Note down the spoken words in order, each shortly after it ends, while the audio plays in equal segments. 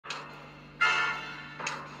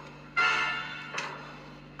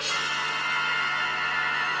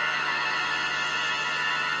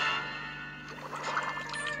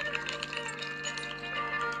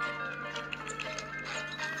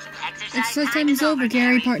Exercise time is over,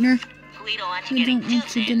 Gary, partner. We don't want We you don't getting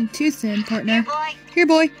want you too getting too thin, partner. Here, boy. Here,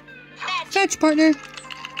 boy. Fetch, partner.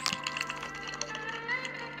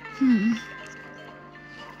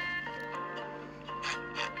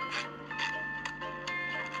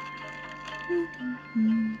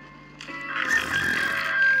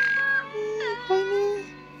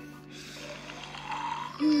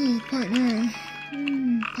 Partner.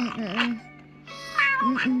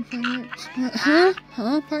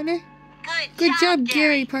 Huh, partner? Good job,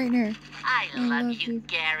 Gary, partner. I love you,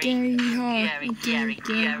 Gary. Gary, Gary,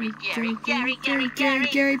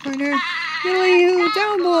 partner. Yay,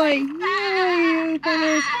 down, boy. Yay,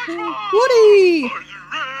 partner. Woody.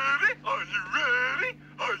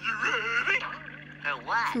 Are you ready? For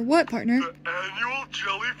what? For what, partner? The annual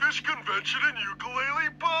Jellyfish Convention in Ukulele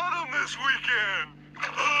Bottom this weekend.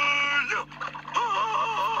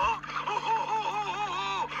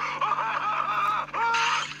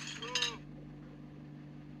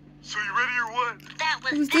 So you ready or what? That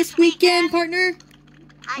It was this weekend, partner.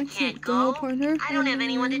 I can't go, partner. I don't have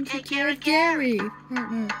anyone to take care of Gary.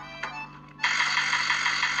 Partner.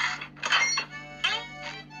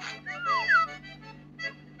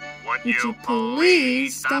 Would Would you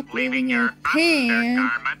please stop leaving your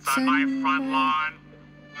pants on my front lawn?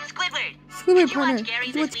 Squidward. Squidward, Did you partner. watch Gary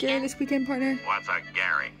Did you watch this Gary weekend? this weekend, partner? What's a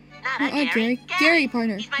Gary? Not a Gary. Gary,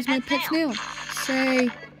 partner. He's my pet snail. Say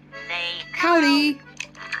Say howdy.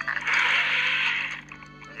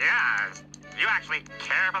 Yes. You actually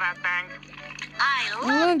care for that thing? I I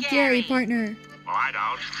love Gary. partner. Well, I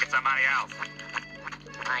don't. It's somebody else.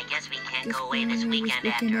 I guess we can't This go away this weekend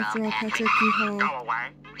after all, Patrick. Go away?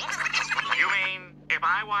 You mean if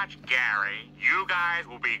I watch Gary, you guys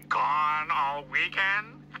will be gone all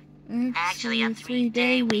weekend? Actually, a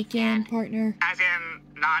 3-day weekend, partner. As in,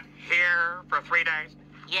 not here for 3 days?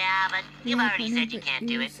 Yeah, but you've Yeah, already partner, said you but can't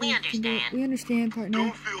do it. We said you can do it. understand. We understand, partner.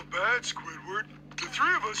 Don't feel bad, Squidward. The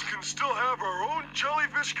three of us can still have our own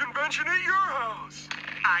jellyfish convention at your house.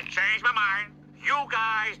 I changed my mind. You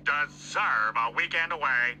guys deserve a weekend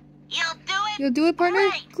away. You'll do it? You'll do it, partner?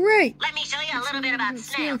 Great. Let me show you a little bit about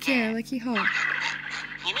snail snail care, care. like he hawk.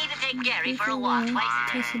 You need to take Gary for a walk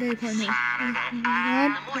Twice a day, partner. Saturday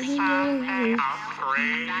and Sunday, a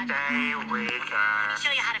 3-day weekend.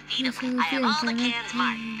 Show you how to feed Yes, them. I have all the cans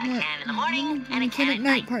marked. A can in the morning and a can at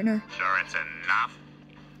night. partner. Sure it's enough?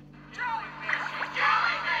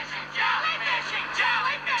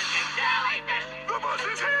 The bus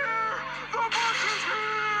is here! The bus is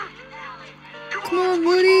here! Come on,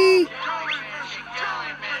 Woody.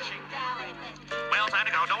 Well, time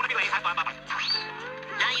to go. Don't want to be late. Have fun. Bye-bye.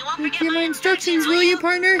 Now you won't Look forget at my my instructions, will you,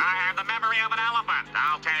 partner? I have the memory of an elephant.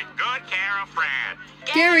 I'll take good care of Fred.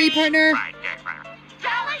 Gary, partner. Right, yes, Fred.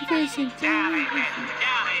 Fishing, Jellyfishing.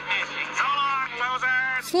 So long,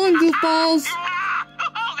 closers. So long, goofballs.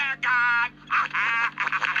 Oh, they're gone.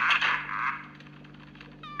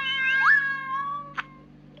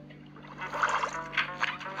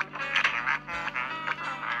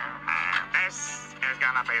 This is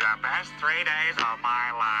gonna be the best 3 days of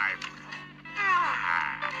my life.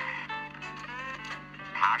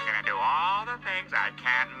 I'm gonna do all the things I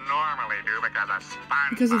can't normally do because of SpongeBob.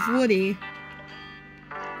 Because of Woody.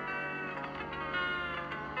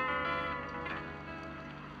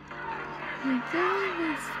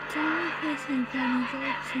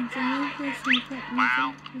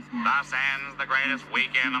 Well, thus ends the greatest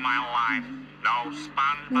weekend of my life. No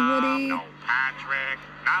SpongeBob, Woody. no Patrick,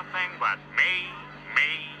 nothing but me.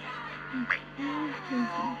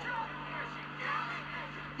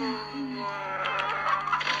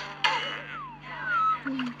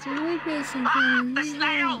 The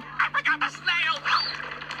snail! I forgot the snail!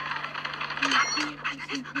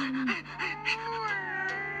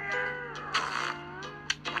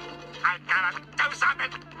 I gotta do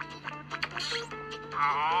something!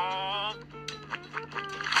 Oh.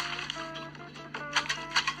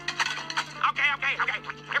 Okay.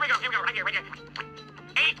 Here we go, right here.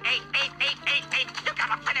 Eat. You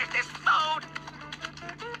gotta finish this food!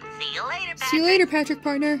 See you later, Patrick. See you later, Patrick,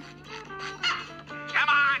 partner. Come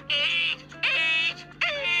on, eat!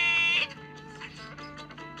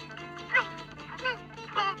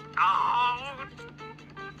 Oh.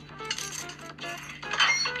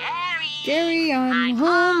 Gary, I'm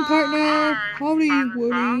home, partner. Howdy,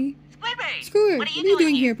 Woody. Squidward, Squidward, what are you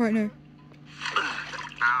doing here, partner?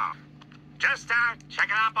 Oh. Just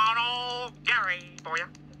checking up on old Gary for you.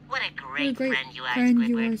 What a What a great great friend you are, friend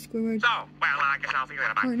you Squidward. are, Squidward. So, well, I guess I'll see you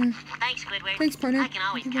later. Bye. Partner. Thanks, Squidward. Thanks, partner. I can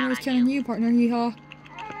always I count on count on you, partner. Yeehaw.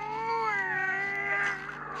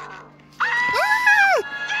 Ah!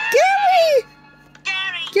 Gary!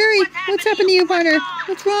 Gary! Gary, Gary, what's happened to you, partner?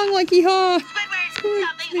 What's wrong, Lucky Haw? Squidward,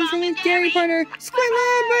 Something's wrong with Gary, partner.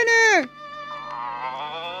 Squidward, partner!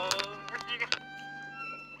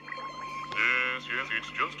 Yes, it's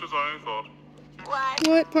just as I thought.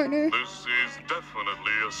 What, partner? This is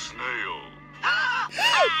definitely a snail.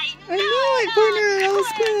 I know it, partner! Oh,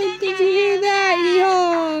 Squid, did you hear that?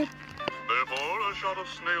 Yeehaw! Therefore, a shot of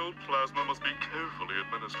snail plasma must be carefully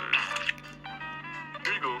administered.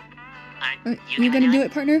 Here you go. You gonna do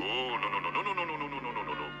it, partner? Oh, no.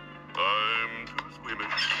 I'm too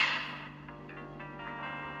squeamish.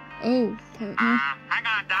 Oh, partner. Hang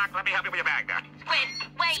on, Doc. Let me help you with your bag there.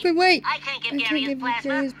 Squid, wait! I can't give I Gary can't his give plasma.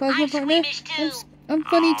 Gary's plasma, I'm partner. squeamish too. I'm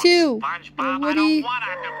funny too. SpongeBob, Well, I what do don't you... want to.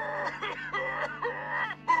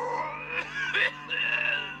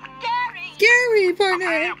 Gary, partner!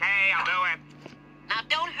 Okay, I'll do it. Now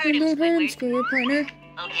don't hurt him, Don't hurt him, Squidward. Squidward, partner.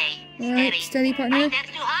 Okay, Alright, steady, partner. Wait, that's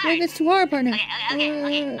too hard. Wait, that's too hard, partner.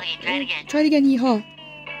 Okay, try it again. Try it again, yeehaw.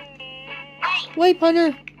 Wait,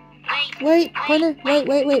 partner. Wait, partner. Wait,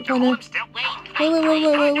 partner. Still,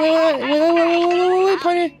 Wait,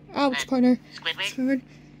 partner. Ouch, partner. Squidward,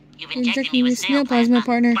 you've You're injected me with snail plasma,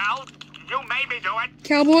 partner. Well, you made me do it.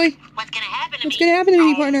 Cowboy, What's gonna happen to what's me? gonna happen to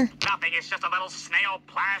me, partner? Nothing. It's just a little snail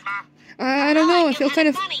plasma. I don't know. I feel kind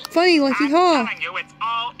of funny, like I'm yeehaw. telling you, it's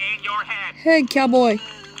all in your head. Head, cowboy.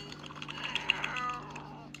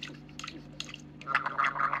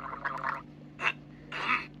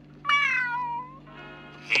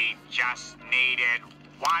 He just needed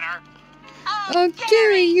water. Oh,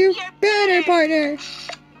 Gary, you're better, partner.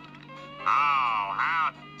 Oh,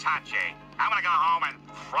 how touching. I'm gonna go home and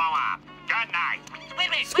throw up. Good night.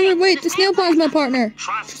 Squidward, wait, the snail plasma, partner.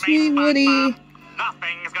 Trust me, me, Woody. SpongeBob.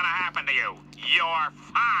 Nothing's gonna happen to you. You're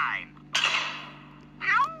fine.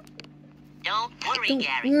 Don't worry, Don't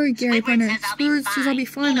Gary. worry, Gary, Squidward partner. says I'll be Squidward says I'll be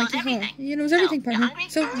fine, He like knows yeehaw. everything. He knows everything, So, you partner. hungry?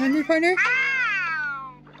 So, hungry, partner?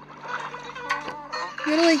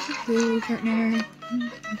 You're like, ooh, partner.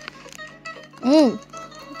 Oh.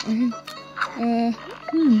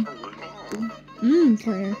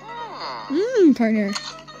 Partner. Partner.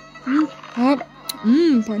 Hop.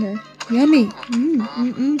 Partner. Yummy.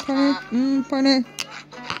 Partner. Partner.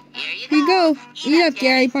 Here Here you go. Eat up,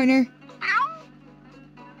 Gary, partner.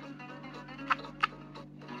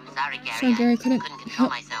 Sorry, Gary. Sorry, Gary, I couldn't control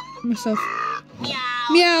help myself. Meow.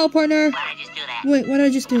 Meow, partner. Why did I just do that? Wait, what did I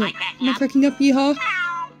just do? Am I cracking Am I up? cracking up, yeehaw?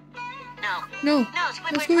 No. No.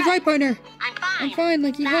 Squidward's Let's go with right, partner. I'm fine. I'm fine,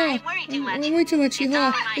 like Nah, yeehaw. I worry too much. I worry too much, It's yeehaw. all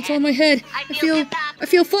in my It's head. all in my head. I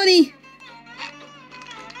feel funny.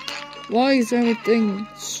 Why is everything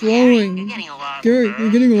slowing? You're getting a lot. Gary,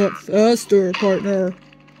 you're getting a lot faster, partner.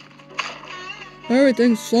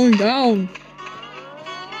 Everything's slowing down.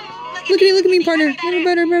 Look at me, partner.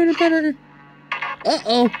 Better.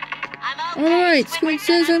 Uh-oh. I'm okay. Alright, Squid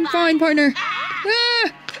says I'm fine, partner.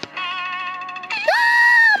 Ah!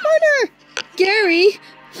 Partner! Gary,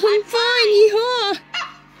 I'm fine, yeehaw!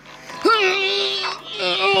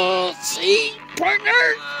 Oh, see, partner?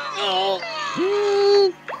 Oh,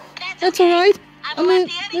 that's alright. I'm gonna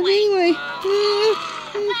anyway.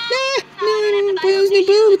 No, those new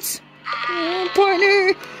boots.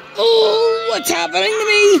 Partner. Oh, what's happening to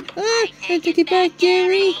me? I take it back,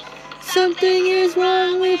 Gary. Something is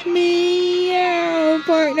wrong with me. Oh,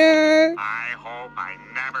 partner. I hope I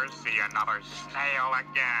never see another snail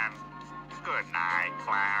again. Good night,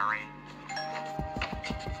 Clary.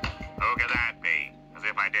 Who could that be? As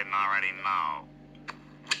if I didn't already know.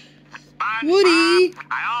 SpongeBob, Woody.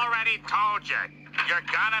 I already told you. You're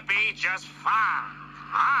gonna be just fine.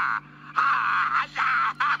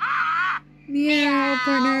 Meow,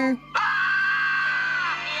 partner.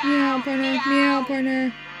 Meow, partner. Meow,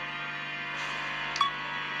 partner.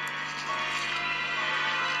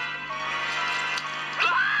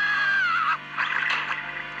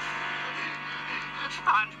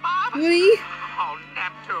 SpongeBob? Woody. Oh,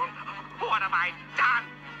 Neptune, what have I done?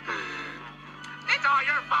 It's all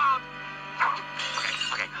your fault.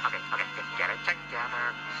 Okay. Get it together,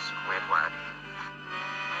 Squidward.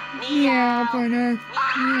 Meow, partner.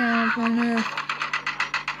 Meow, partner.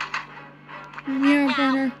 Meow,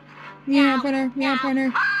 partner. Meow, partner. Meow,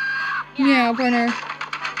 partner. Meow, partner.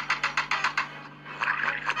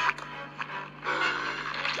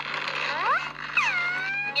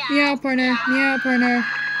 Meow, partner. Meow, partner.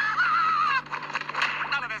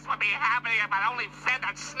 None of this would be happening if I only fed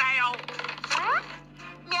that snail.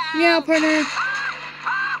 Meow, partner.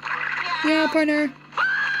 Meow, partner.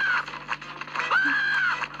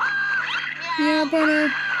 Meow,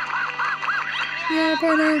 partner. Meow,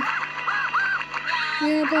 partner.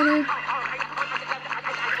 Meow, partner.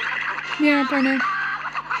 Meow, partner.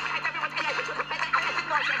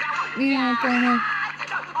 Meow, partner.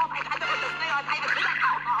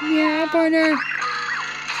 Meow, partner.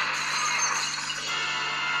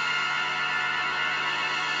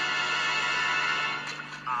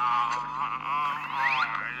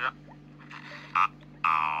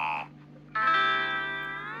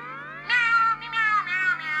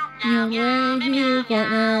 Meow, way here,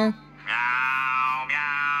 partner.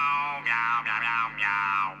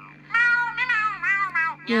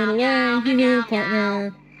 Get away here,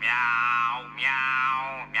 partner.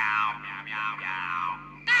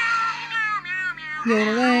 Get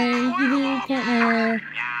away here, partner.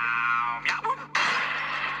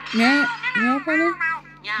 Meow, meow, partner.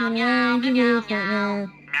 Get away here,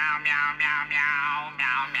 partner.